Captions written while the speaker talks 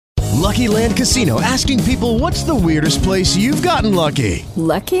Lucky Land Casino, asking people, what's the weirdest place you've gotten lucky?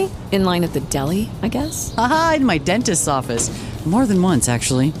 Lucky? In line at the deli, I guess? Aha, in my dentist's office. More than once,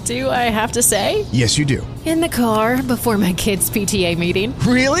 actually. Do I have to say? Yes, you do. In the car before my kids' PTA meeting.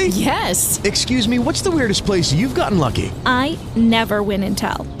 Really? Yes. Excuse me, what's the weirdest place you've gotten lucky? I never win and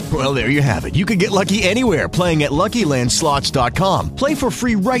tell. Well, there you have it. You can get lucky anywhere, playing at LuckyLandSlots.com. Play for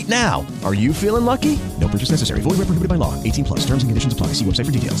free right now. Are you feeling lucky? No purchase necessary. Void where prohibited by law. 18 plus. Terms and conditions apply. See website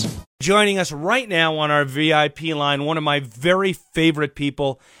for details. Joining us right now on our VIP line, one of my very favorite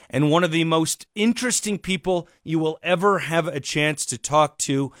people and one of the most interesting people you will ever have a chance to talk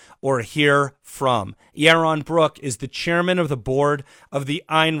to or hear from. Yaron Brook is the chairman of the board of the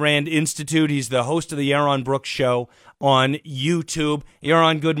Ayn Rand Institute. He's the host of the Yaron Brook Show on YouTube.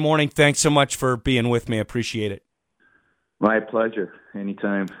 Yaron, good morning. Thanks so much for being with me. I appreciate it. My pleasure.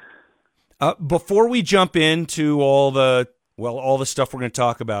 Anytime. Before we jump into all the stuff we're going to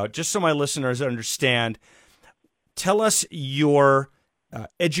talk about, just so my listeners understand, tell us your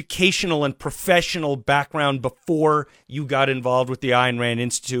educational and professional background before you got involved with the Ayn Rand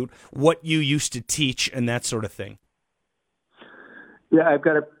Institute, what you used to teach, and that sort of thing. Yeah, I've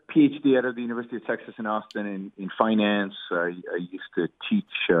got a PhD out of the University of Texas in Austin in finance. I used to teach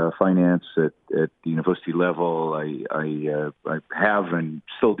finance at the university level. I have and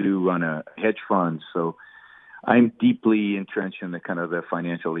still do run a hedge fund, so I'm deeply entrenched in the kind of the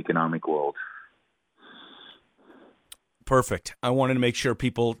financial economic world. Perfect. I wanted to make sure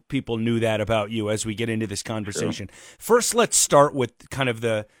people knew that about you as we get into this conversation. Sure. First, let's start with kind of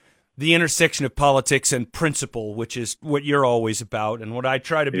the intersection of politics and principle, which is what you're always about and what I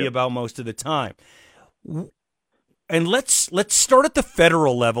try to be about most of the time. And let's start at the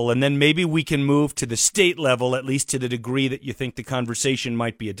federal level, and then maybe we can move to the state level, at least to the degree that you think the conversation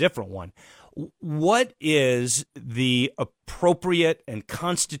might be a different one. What is the appropriate and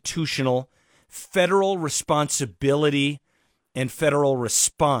constitutional federal responsibility and federal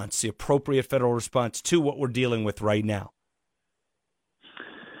response, the appropriate federal response to what we're dealing with right now?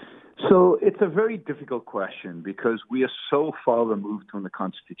 So it's a very difficult question because we are so far removed from the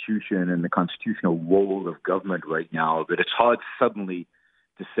Constitution and the constitutional role of government right now that it's hard suddenly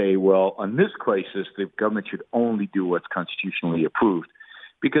to say, well, on this crisis, the government should only do what's constitutionally approved.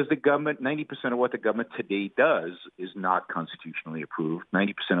 Because the government, 90% of what the government today does is not constitutionally approved.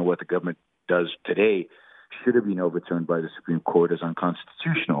 90% of what the government does today should have been overturned by the Supreme Court as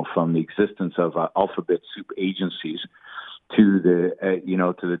unconstitutional, from the existence of alphabet soup agencies to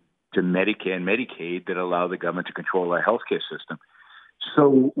to Medicare and Medicaid that allow the government to control our healthcare system.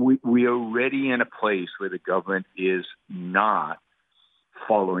 So we are already in a place where the government is not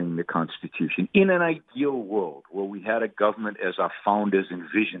following the Constitution. In an ideal world where we had a government as our founders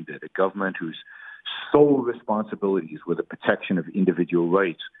envisioned it, a government whose sole responsibilities were the protection of individual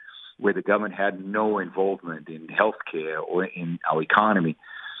rights, where the government had no involvement in healthcare or in our economy,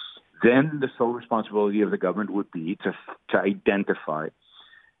 then the sole responsibility of the government would be to identify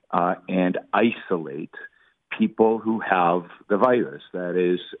and isolate people who have the virus. That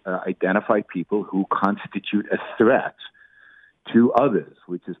is, identify people who constitute a threat to others,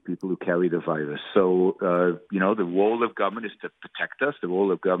 which is people who carry the virus. So, the role of government is to protect us. The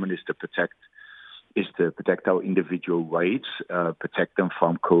role of government is to protect our individual rights, protect them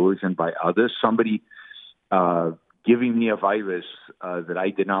from coercion by others. Somebody giving me a virus that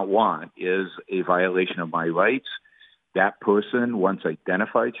I did not want is a violation of my rights. That person, once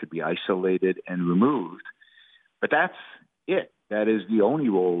identified, should be isolated and removed. But that's it. That is the only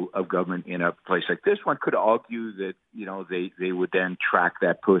role of government in a place like this. One could argue that, they would then track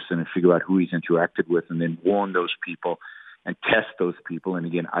that person and figure out who he's interacted with and then warn those people and test those people and,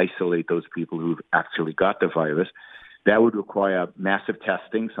 again, isolate those people who've actually got the virus. That would require massive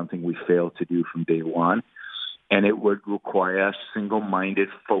testing, something we failed to do from day one. And it would require single-minded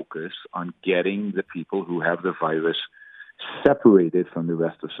focus on getting the people who have the virus separated from the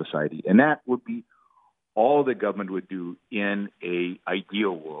rest of society. And that would be all the government would do in a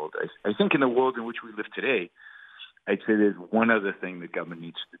ideal world. I think in the world in which we live today, I'd say there's one other thing the government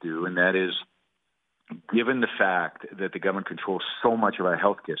needs to do, and that is, given the fact that the government controls so much of our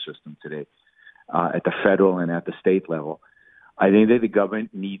healthcare system today, at the federal and at the state level, I think that the government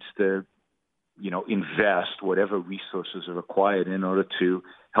needs to, invest whatever resources are required in order to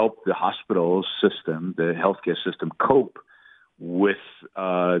help the hospital system, the healthcare system, cope with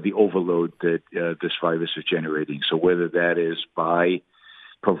the overload that this virus is generating. So whether that is by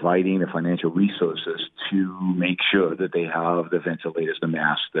providing the financial resources to make sure that they have the ventilators, the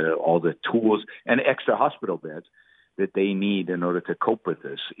masks, all the tools, and extra hospital beds that they need in order to cope with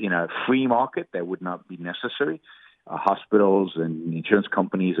this. In a free market, that would not be necessary. hospitals and insurance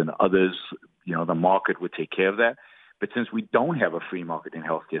companies and others, the market would take care of that. But since we don't have a free market in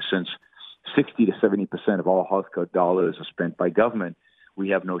healthcare, since 60 to 70% of all healthcare dollars are spent by government, we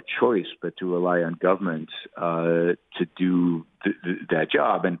have no choice but to rely on government to do that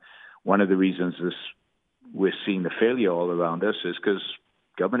job. And one of the reasons we're seeing the failure all around us is because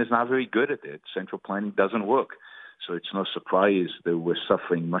government is not very good at it. Central planning doesn't work. So it's no surprise that we're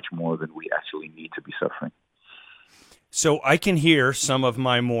suffering much more than we actually need to be suffering. So I can hear some of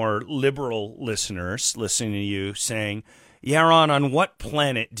my more liberal listeners listening to you saying, Yaron, on what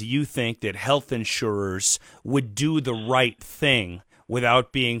planet do you think that health insurers would do the right thing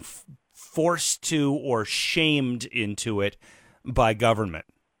without being forced to or shamed into it by government?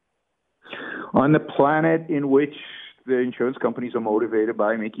 On the planet in which the insurance companies are motivated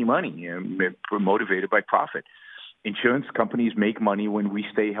by making money, motivated by profit. Insurance companies make money when we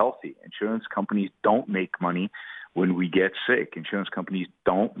stay healthy. Insurance companies don't make money when we get sick. Insurance companies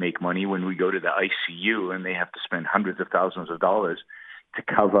don't make money when we go to the ICU and they have to spend hundreds of thousands of dollars to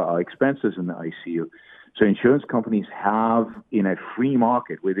cover our expenses in the ICU. So insurance companies have, in a free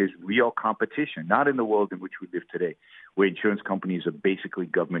market where there's real competition, not in the world in which we live today, where insurance companies are basically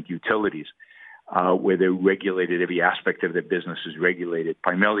government utilities, where they're regulated, every aspect of their business is regulated,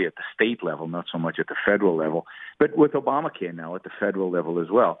 primarily at the state level, not so much at the federal level, but with Obamacare now at the federal level as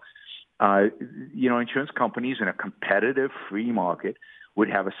well. Insurance companies in a competitive free market would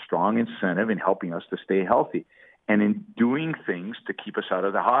have a strong incentive in helping us to stay healthy and in doing things to keep us out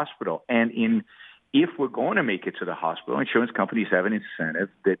of the hospital. And if we're going to make it to the hospital, insurance companies have an incentive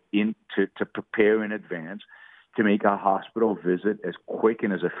to prepare in advance to make a hospital visit as quick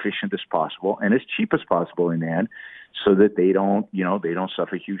and as efficient as possible and as cheap as possible in the end, so that they don't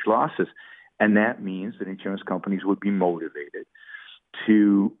suffer huge losses. And that means that insurance companies would be motivated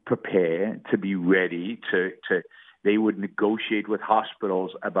to prepare, to be ready, they would negotiate with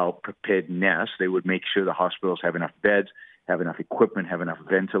hospitals about preparedness. They would make sure the hospitals have enough beds, have enough equipment, have enough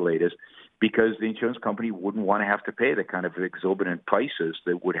ventilators, because the insurance company wouldn't want to have to pay the kind of exorbitant prices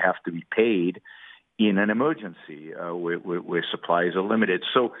that would have to be paid in an emergency where supplies are limited.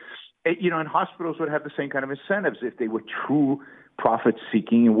 So, and hospitals would have the same kind of incentives if they were true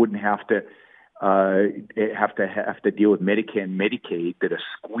profit-seeking and wouldn't have to deal with Medicare and Medicaid that are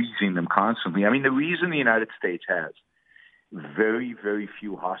squeezing them constantly. I mean, the reason the United States has very, very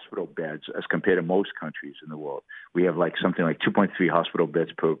few hospital beds as compared to most countries in the world, we have something like 2.3 hospital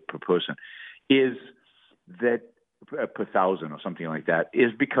beds per person, is that per thousand or something like that,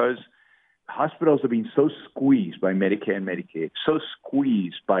 is because hospitals are being so squeezed by Medicare and Medicaid, so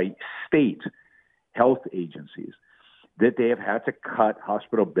squeezed by state health agencies, that they have had to cut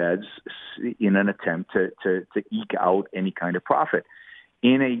hospital beds in an attempt to eke out any kind of profit.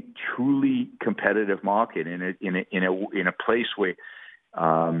 In a truly competitive market, in a place where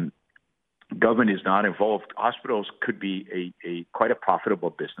government is not involved, hospitals could be quite a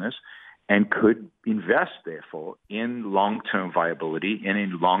profitable business and could invest, therefore, in long-term viability and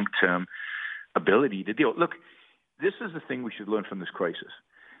in long-term ability to deal. Look, this is the thing we should learn from this crisis.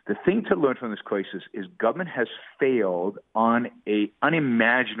 The thing to learn from this crisis is government has failed on an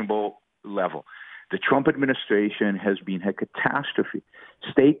unimaginable level. The Trump administration has been a catastrophe.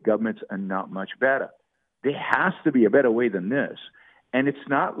 State governments are not much better. There has to be a better way than this. And it's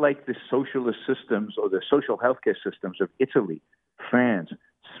not like the socialist systems or the social healthcare systems of Italy, France,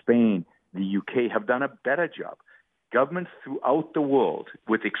 Spain, the UK have done a better job. Governments throughout the world,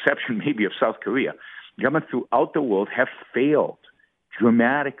 with the exception maybe of South Korea, governments throughout the world have failed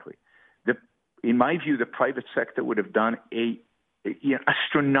dramatically. In my view, the private sector would have done a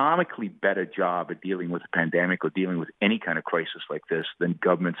astronomically better job at dealing with a pandemic or dealing with any kind of crisis like this than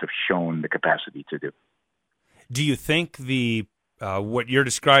governments have shown the capacity to do. Do you think what you're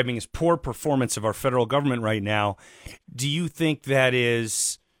describing is poor performance of our federal government right now? Do you think that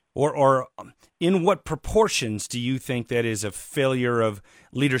is, or in what proportions do you think that is a failure of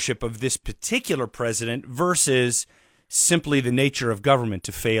leadership of this particular president versus simply the nature of government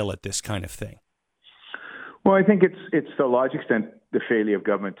to fail at this kind of thing? Well, I think it's to a large extent the failure of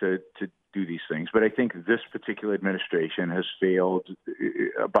government to do these things. But I think this particular administration has failed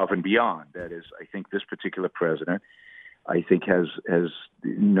above and beyond. That is, I think this particular president, I think, has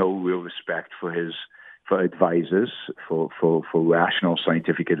no real respect for advisors, for rational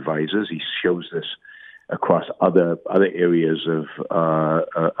scientific advisors. He shows this across other areas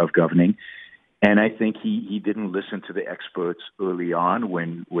of governing. And I think he didn't listen to the experts early on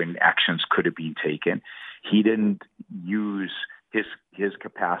when actions could have been taken. He didn't use his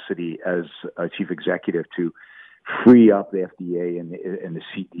capacity as a chief executive to free up the FDA and the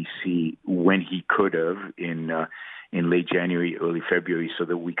CDC when he could have in in late January, early February, so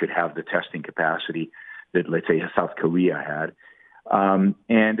that we could have the testing capacity that, let's say, South Korea had. And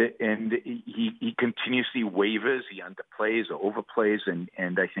he continuously wavers, he underplays or overplays,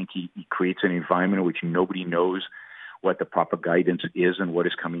 and I think he creates an environment in which nobody knows what the proper guidance is and what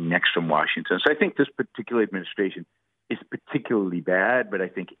is coming next from Washington. So I think this particular administration is particularly bad, but I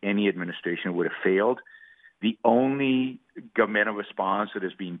think any administration would have failed. The only governmental response that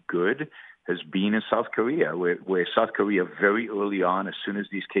has been good has been in South Korea, where South Korea very early on, as soon as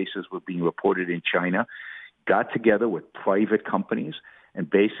these cases were being reported in China, got together with private companies and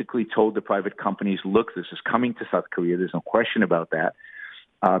basically told the private companies, look, this is coming to South Korea. There's no question about that.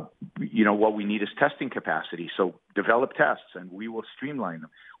 What we need is testing capacity. So develop tests, and we will streamline them.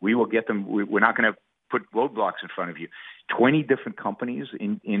 We will get them. We're not going to put roadblocks in front of you. 20 different companies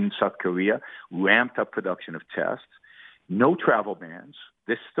in South Korea ramped up production of tests. No travel bans.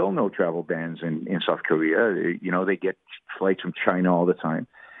 There's still no travel bans in South Korea. They get flights from China all the time.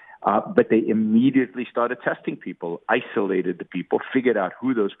 But they immediately started testing people, isolated the people, figured out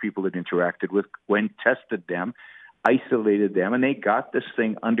who those people had interacted with, when tested them, isolated them, and they got this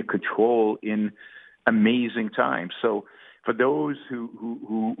thing under control in amazing time. So for those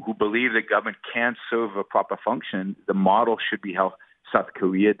who believe that government can't serve a proper function, the model should be how South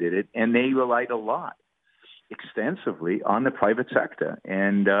Korea did it, and they relied a lot, extensively, on the private sector.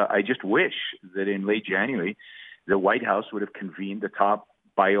 And I just wish that in late January, the White House would have convened the top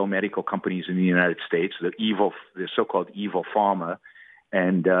biomedical companies in the United States, the so-called evil pharma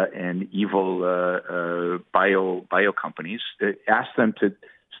and evil bio companies, asked them to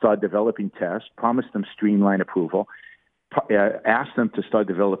start developing tests, promised them streamline approval, asked them to start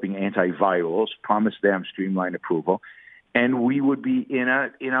developing antivirals, promised them streamline approval, and we would be in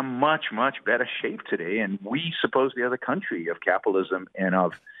a much, much better shape today. And we supposedly are the country of capitalism and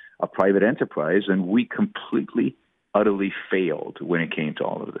of private enterprise, and we completely, utterly failed when it came to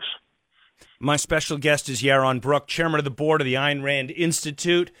all of this. My special guest is Yaron Brook, chairman of the board of the Ayn Rand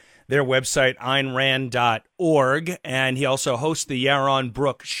Institute, their website, aynrand.org, and he also hosts the Yaron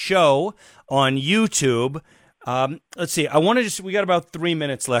Brook Show on YouTube. Let's see, we got about 3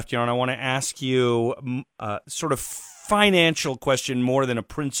 minutes left, Yaron. I want to ask you sort of financial question more than a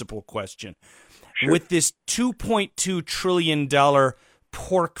principle question. Sure. With this $2.2 trillion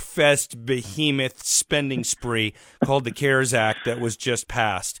pork fest behemoth spending spree called the CARES Act that was just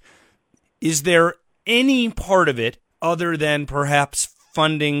passed, is there any part of it other than perhaps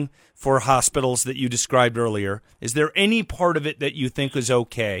funding for hospitals that you described earlier? Is there any part of it that you think is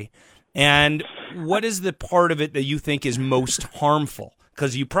okay? And what is the part of it that you think is most harmful?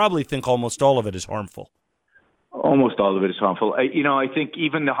 Because you probably think almost all of it is harmful. Almost all of it is harmful. I think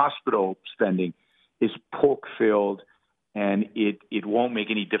even the hospital spending is pork-filled, and it won't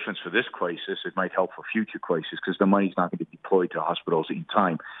make any difference for this crisis. It might help for future crises because the money's not going to be deployed to hospitals in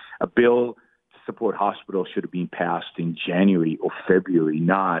time. A bill to support hospitals should have been passed in January or February,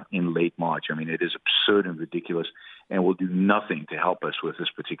 not in late March. I mean, it is absurd and ridiculous and will do nothing to help us with this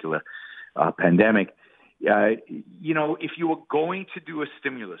particular pandemic. If you were going to do a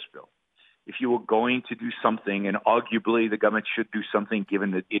stimulus bill, if you were going to do something, and arguably the government should do something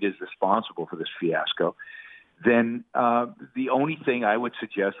given that it is responsible for this fiasco, then the only thing I would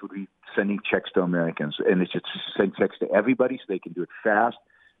suggest would be sending checks to Americans. And it's just send checks to everybody so they can do it fast,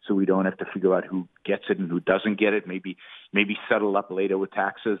 so we don't have to figure out who gets it and who doesn't get it, maybe settle up later with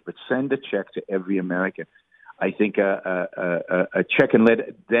taxes, but send a check to every American. I think a check and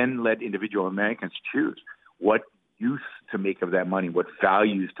let individual Americans choose what use to make of that money, what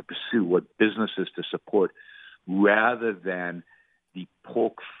values to pursue, what businesses to support, rather than the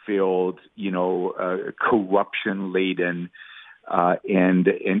pork-filled, corruption-laden, and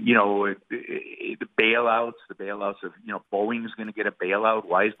the bailouts of, Boeing's going to get a bailout.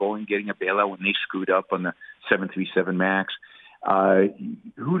 Why is Boeing getting a bailout when they screwed up on the 737 MAX?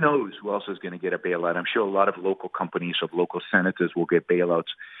 Who knows who else is going to get a bailout? I'm sure a lot of local companies, of local senators, will get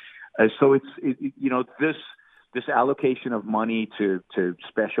bailouts. So this allocation of money to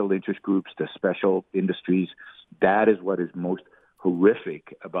special interest groups, to special industries, that is what is most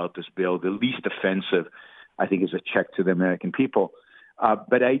horrific about this bill. The least offensive, I think, is a check to the American people. But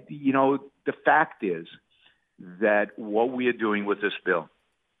the fact is that what we are doing with this bill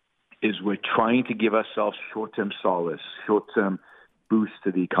is we're trying to give ourselves short-term solace, short-term boost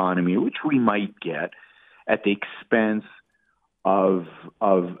to the economy, which we might get at the expense of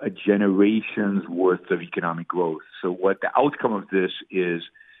a generation's worth of economic growth. So what the outcome of this is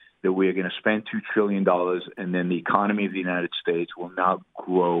that we're going to spend $2 trillion, and then the economy of the United States will not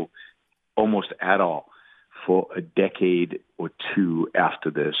grow almost at all for a decade or two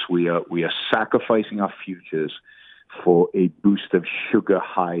after this. We are sacrificing our futures for a boost of sugar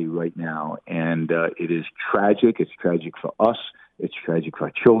high right now. And it is tragic. It's tragic for us. It's tragic for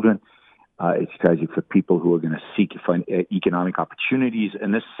our children. It's tragic for people who are going to seek economic opportunities.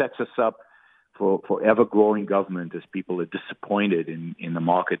 And this sets us up for ever-growing government as people are disappointed in the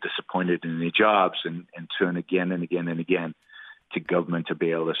market, disappointed in their jobs, and turn again and again and again to government to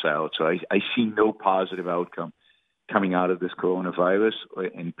bail us out. So I see no positive outcome coming out of this coronavirus,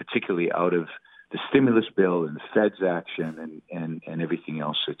 and particularly out of the stimulus bill and the Fed's action and everything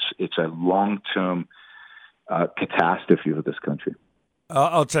else. It's a long-term catastrophe for this country.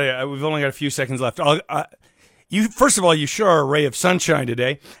 I'll tell you, we've only got a few seconds left. You first of all, you sure are a ray of sunshine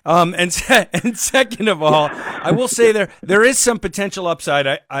today, and second of all, I will say there is some potential upside.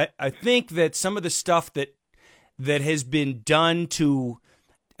 I think that some of the stuff that has been done to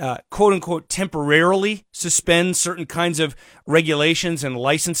quote unquote temporarily suspend certain kinds of regulations and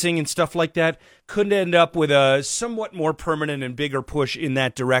licensing and stuff like that could end up with a somewhat more permanent and bigger push in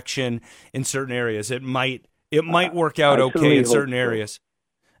that direction in certain areas. It might work out okay in certain areas.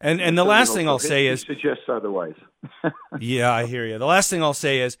 And the last thing I'll say is suggests otherwise. Yeah, I hear you. The last thing I'll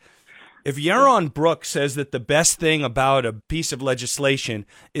say is, if Yaron Brook says that the best thing about a piece of legislation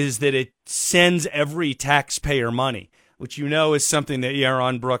is that it sends every taxpayer money, which is something that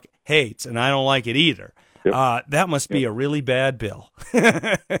Yaron Brook hates, and I don't like it either. Yep. That must be a really bad bill,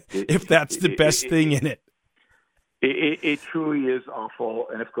 if that's the best thing in it. It truly is awful,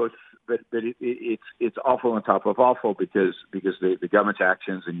 and of course, but it's awful on top of awful because the government's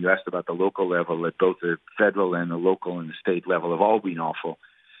actions, and you asked about the local level, at both the federal and the local and the state level, have all been awful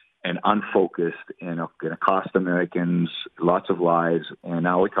and unfocused, and are going to cost Americans lots of lives and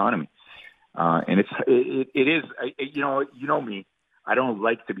our economy. And it is, you know me, I don't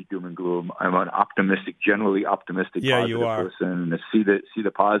like to be doom and gloom. I'm an generally optimistic, positive you are. person, and see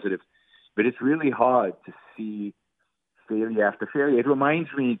the positive. But it's really hard to see failure after failure. It reminds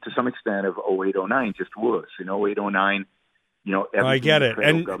me to some extent of 08-09, just worse. In 08-09, I get it,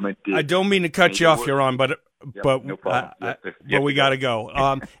 and I don't mean to cut you off, Yaron, but no problem. But we got to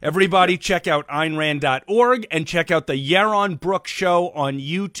go. Everybody, check out AynRand.org and check out the Yaron Brook Show on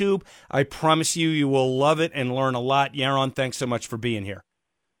YouTube. I promise you will love it and learn a lot. Yaron, thanks so much for being here.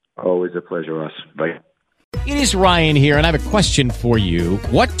 Always a pleasure, Russ. Bye. It is Ryan here, and I have a question for you.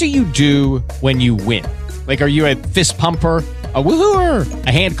 What do you do when you win? Like, are you a fist pumper, a woohooer,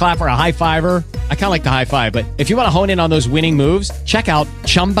 a hand clapper, a high fiver? I kind of like the high five, but if you want to hone in on those winning moves, check out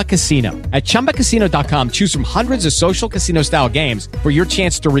Chumba Casino. At ChumbaCasino.com, choose from hundreds of social casino-style games for your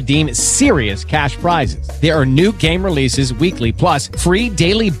chance to redeem serious cash prizes. There are new game releases weekly, plus free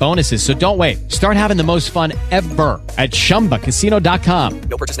daily bonuses, so don't wait. Start having the most fun ever at ChumbaCasino.com.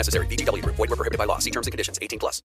 No purchase necessary. VGW Group. Void where prohibited by law. See terms and conditions. 18+.